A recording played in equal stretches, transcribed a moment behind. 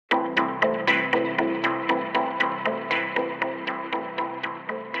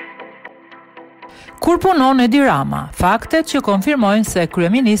Kur punon Edi Rama, faktet që konfirmojnë se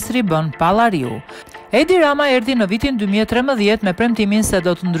kryeministri bën pallë ariu. Edi Rama erdhi në vitin 2013 me premtimin se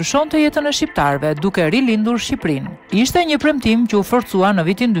do të ndryshonte jetën e shqiptarëve duke rilindur Shqipërinë. Ishte një premtim që u forcua në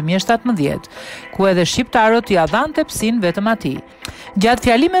vitin 2017, ku edhe shqiptarët ia dhanë tepsin vetëm atij. Gjatë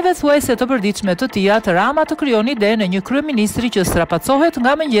fjalimeve thuajse të përditshme të tija, Rama të krijon idenë e një kryeministri që strapacohet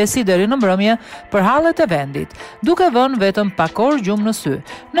nga mëngjesi deri në mbrëmje për hallet e vendit, duke vënë vetëm pak orë gjumë në sy.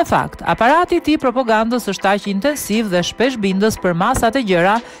 Në fakt, aparati i tij propagandës është aq intensiv dhe shpesh bindës për masat e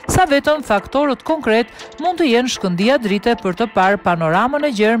gjëra, sa vetëm faktorët konkret mund të jenë shkëndija drite për të parë panoramën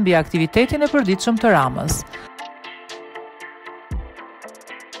e gjerë mbi aktivitetin e përditshëm të Ramës.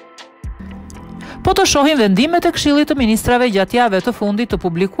 Po të shohim vendimet e Këshillit të Ministrave gjatë javëve të fundit të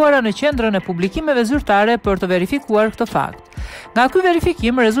publikuara në qendrën e publikimeve zyrtare për të verifikuar këtë fakt. Nga ky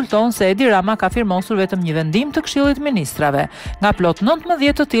verifikim rezulton se Edi Rama ka firmosur vetëm një vendim të Këshillit të Ministrave, nga plot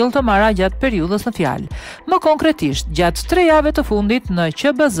 19 të tillë të marra gjatë periudhës në fjalë. Më konkretisht, gjatë 3 javëve të fundit në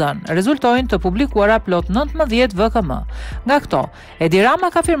QBZ rezultojnë të publikuara plot 19 VKM. Nga këto, Edi Rama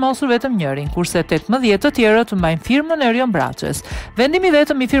ka firmosur vetëm njërin, kurse 18 të tjerët mbajnë firmën e Rion Braçës. Vendimi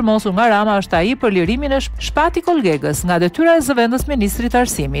vetëm i firmosur nga Rama është ai për lirimin e Shpati Kolgegës nga detyra e zëvendës ministrit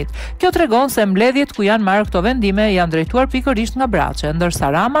arsimit. Kjo tregon se mbledhjet ku janë marrë këto vendime janë drejtuar pikërisht nga Braçë,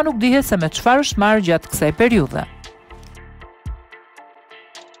 ndërsa Rama nuk dihet se me çfarë është marrë gjatë kësaj periudhe.